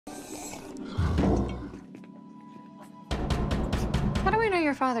How do we know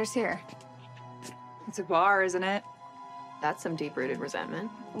your father's here? It's a bar, isn't it? That's some deep-rooted resentment.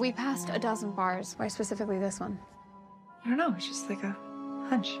 We passed a dozen bars. Why specifically this one? I don't know, it's just like a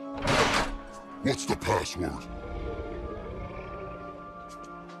hunch. What's the password?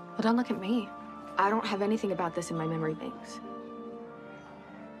 Well, don't look at me. I don't have anything about this in my memory banks.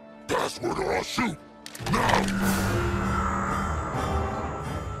 Password or I'll shoot! Now!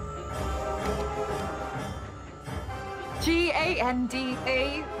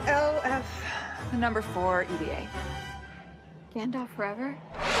 GANDALF. The number 4 EDA. Gandalf forever?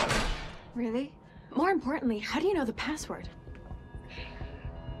 Really? More importantly, how do you know the password?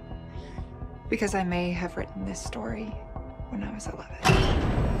 Because I may have written this story when I was 11.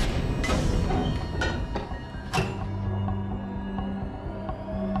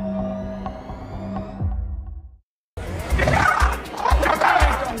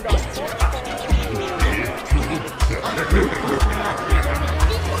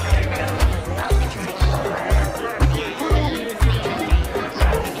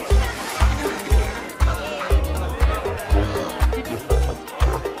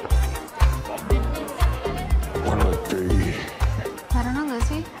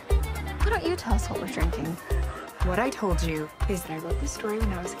 What I told you is that I wrote this story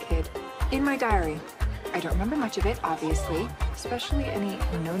when I was a kid, in my diary. I don't remember much of it, obviously, especially any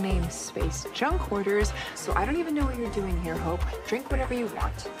no-name space junk hoarders, so I don't even know what you're doing here, Hope. Drink whatever you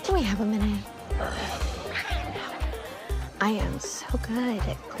want. Can we have a minute? I am so good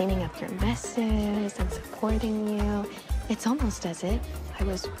at cleaning up your messes and supporting you. It's almost as if I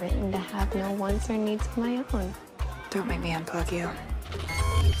was written to have no wants or needs of my own. Don't make me unplug you.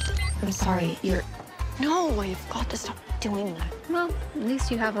 I'm sorry, No, I've got to stop doing that. Well, at least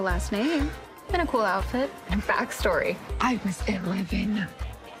you have a last name. And a cool outfit. And backstory. I was 11.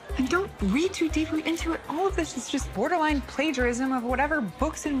 And don't read too deeply into it. All of this is just borderline plagiarism of whatever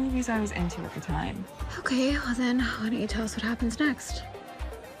books and movies I was into at the time. Okay, well then, why don't you tell us what happens next?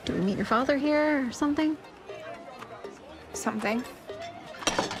 Do we meet your father here or something? Something.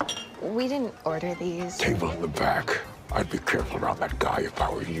 We didn't order these. Table in the back. I'd be careful around that guy if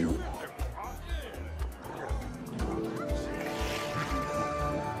I were you.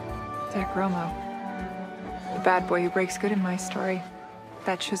 Dak Romo. The bad boy who breaks good in my story.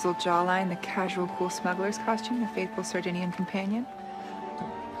 That chiseled jawline, the casual cool smuggler's costume, the faithful Sardinian companion.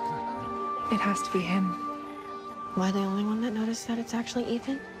 It has to be him. Am I the only one that noticed that it's actually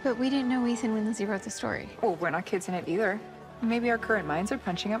Ethan? But we didn't know Ethan when Lizzie wrote the story. Well, we're not kids in it either. Maybe our current minds are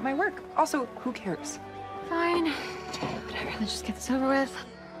punching up my work. Also, who cares? Fine. Whatever, let's just get this over with.